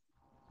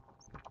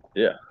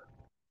 Yeah.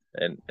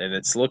 And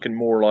it's looking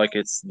more like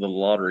it's the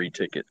lottery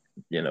ticket,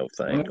 thing.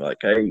 pedophile? Like,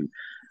 hey,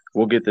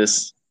 we'll get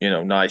this,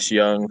 nice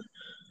young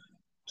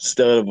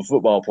stud of a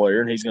football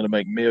player, and he's going to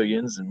make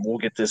millions, and we'll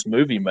get this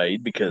movie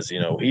made because he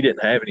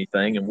didn't have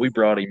anything, and we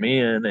brought him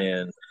in,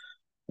 and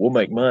we'll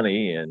make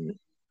money, and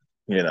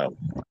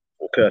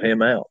we'll cut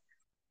him out.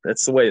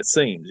 That's the way it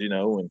seems,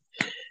 and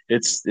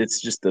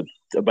it's just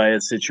a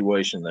bad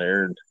situation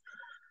there. And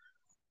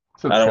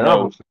It's a I don't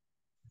terrible know.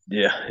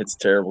 Yeah, it's a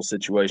terrible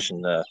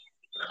situation.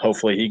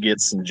 Hopefully he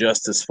gets some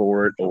justice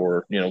for it,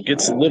 or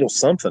gets a little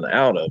something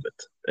out of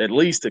it, at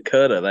least a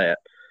cut of that.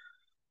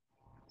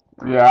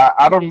 Yeah,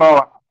 I don't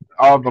know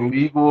all the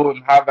legal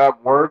and how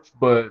that works,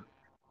 but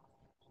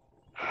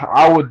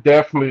I would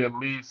definitely at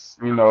least,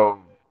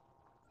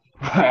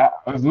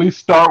 at least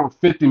start with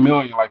 50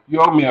 million. Like you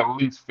owe me at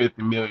least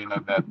 50 million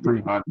of that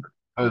 300.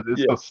 'Cause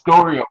it's Yeah, the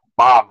story of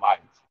my life.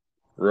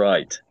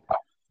 right.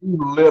 You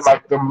live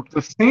like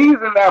the scenes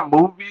in that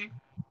movie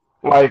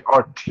like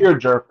are tear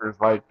jerkers.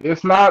 Like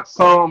it's not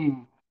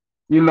some,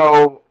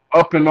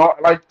 up in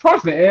like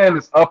towards the end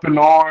it's up in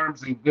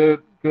arms and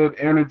good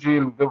energy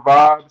and good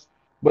vibes.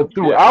 But Yeah,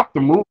 throughout the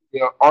movie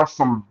there are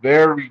some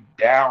very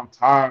down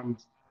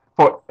times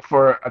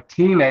for a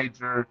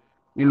teenager.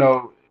 You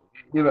know,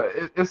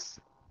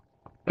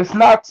 it's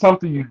not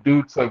something you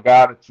do to a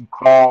guy that you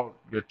call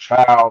your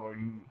child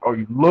or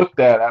you looked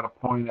at a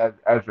point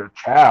as your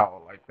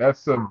child. Like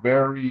that's a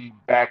very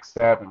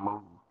backstabbing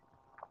move.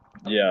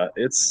 yeah.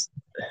 It's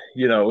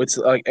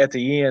like at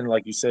the end,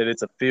 like you said,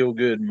 it's a feel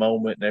good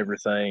moment and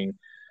everything,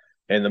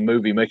 and the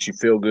movie makes you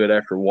feel good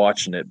after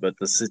watching it. But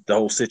the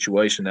whole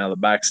situation now, the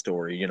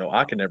backstory,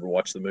 I can never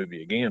watch the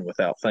movie again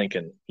without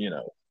thinking,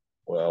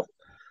 well,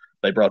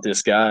 they brought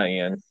this guy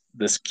in,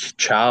 this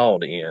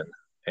child in,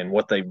 and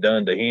what they've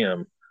done to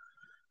him.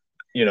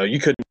 You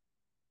couldn't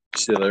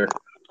still there.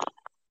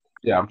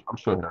 Yeah, I'm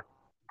sure.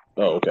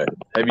 Oh, okay.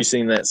 Have you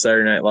seen that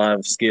Saturday Night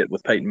Live skit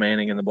with Peyton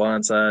Manning in The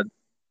Blind Side?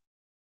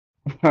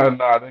 No,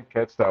 I didn't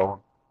catch that one.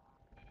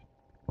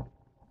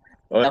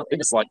 Well, it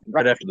was like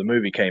right after the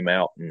movie came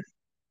out, and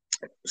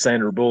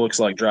Sandra Bullock's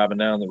like driving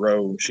down the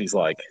road. She's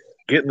like,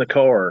 "Get in the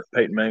car."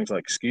 Peyton Manning's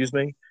like, "Excuse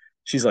me."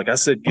 She's like, "I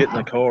said get in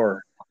the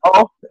car,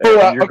 Oh,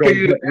 and you're okay,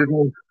 going, yeah, you're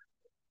going."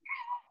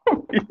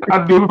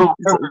 I do remember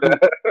He's like,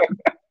 that.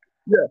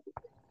 yeah.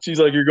 She's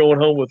like, "You're going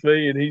home with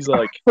me," and he's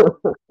like,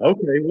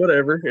 "Okay,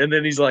 whatever." And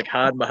then he's like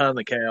hiding behind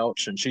the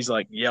couch, and she's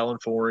like yelling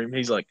for him.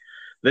 He's like,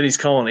 then he's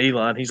calling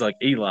Eli, and he's like,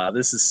 "Eli,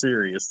 this is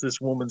serious. This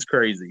woman's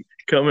crazy.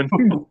 Come and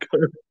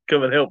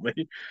come and help me."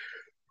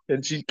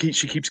 And she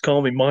keeps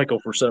calling me Michael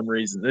for some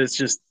reason.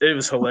 It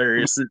was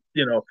hilarious.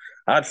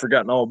 I'd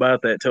forgotten all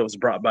about that till it was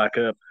brought back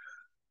up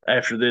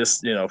after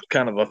this.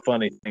 Kind of a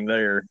funny thing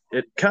there.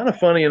 It kind of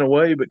funny in a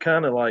way, but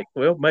kind of like,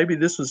 well, maybe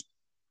this was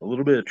a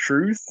little bit of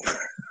truth.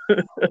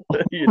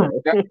 you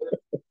know.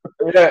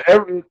 Yeah,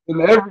 every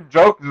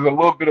joke is a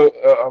little bit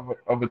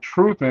of a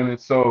truth in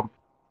it. So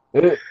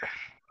it,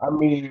 I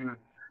mean,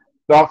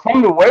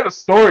 from the way the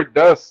story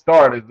does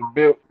start, it's a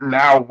bit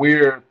now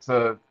weird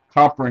to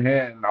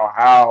comprehend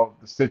how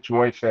the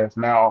situation has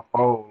now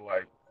unfolded.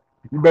 Like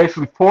you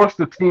basically forced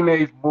a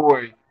teenage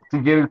boy to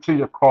get into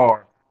your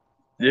car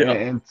Yeah,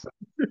 and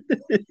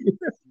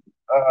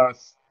uh,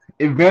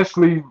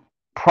 eventually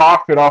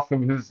profit off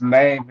of his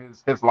name,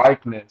 his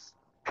likeness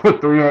for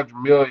 300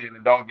 million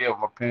and don't give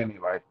him a penny.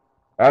 Like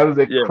that is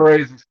a yeah,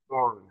 crazy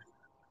story.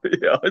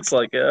 yeah. It's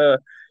like,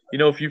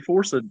 if you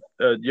force a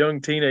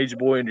young teenage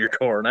boy into your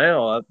car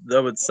now, I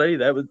would say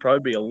that would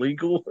probably be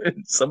illegal,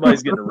 and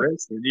somebody's getting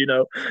arrested.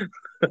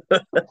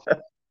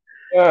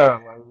 Yeah,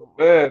 like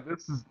man,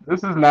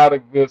 this is not a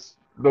good.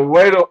 The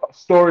way the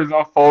story's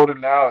unfolding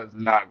now is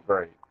not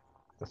great.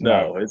 It's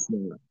not No, great. it's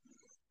not.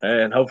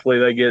 And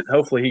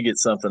hopefully he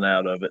gets something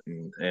out of it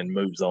and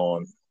moves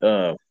on.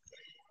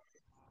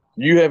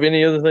 You have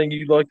any other thing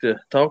you'd like to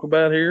talk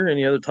about here?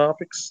 Any other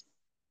topics?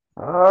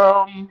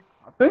 I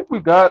think we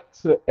got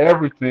to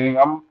everything.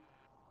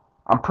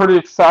 I'm pretty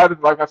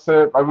excited. Like I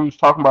said, like we was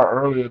talking about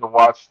earlier, to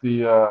watch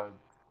the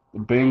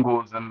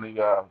Bengals and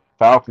the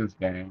Falcons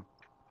game.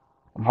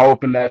 I'm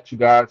hoping that you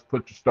guys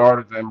put your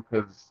starters in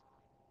because,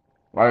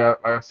 like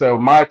I said,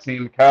 with my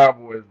team, the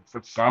Cowboys,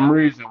 for some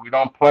reason, we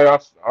don't play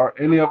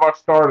any of our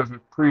starters in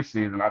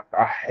preseason.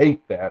 I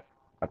hate that.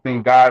 I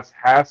think guys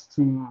has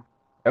to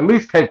at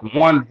least take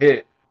one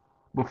hit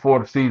before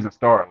the season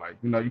starts. Like,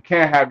 you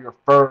can't have your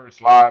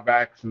first live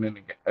action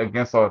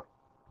against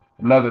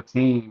another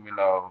team,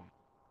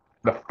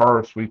 the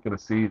first week of the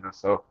season.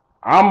 So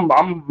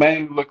I'm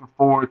mainly looking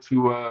forward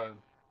to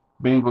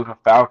Bengals and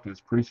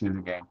Falcons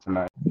preseason game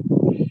tonight.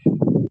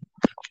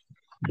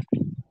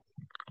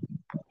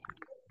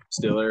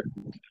 Still there?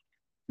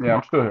 Yeah,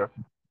 I'm still here.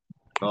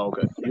 Oh,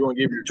 okay. You want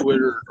to give your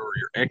Twitter or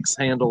your X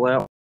handle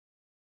out?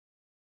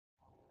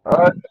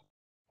 Uh,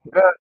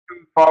 yeah, you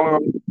can follow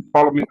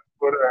me on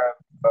Twitter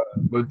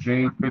at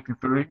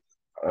Legene53.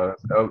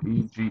 It's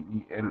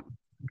Legene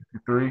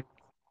 53.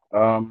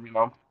 Um, you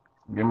know,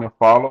 give me a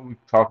follow. We can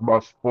talk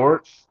about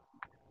sports.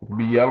 We can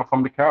be yelling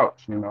from the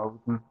couch. We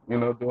can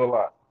do a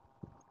lot.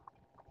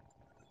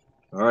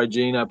 All right,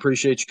 Gene. I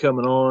appreciate you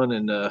coming on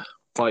and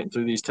fighting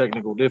through these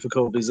technical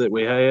difficulties that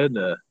we had.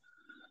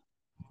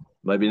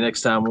 Maybe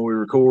next time when we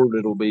record,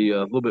 it'll be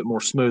a little bit more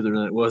smoother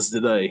than it was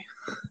today.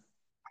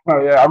 Oh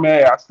yeah, I mean,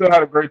 hey, I still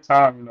had a great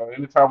time.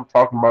 Anytime we're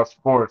talking about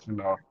sports,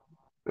 you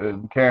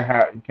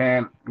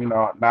can't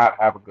not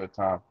have a good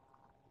time.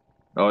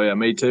 Oh yeah,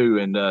 me too.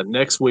 And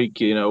next week,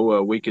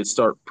 we could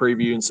start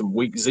previewing some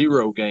Week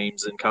 0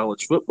 games in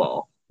college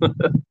football.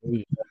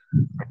 Yeah,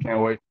 I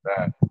can't wait for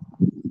that.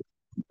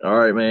 All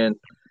right, man.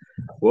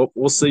 Well,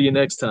 we'll see you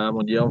next time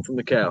on Yelling from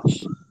the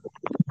Couch.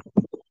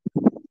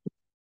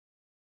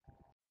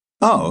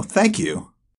 Oh, thank you.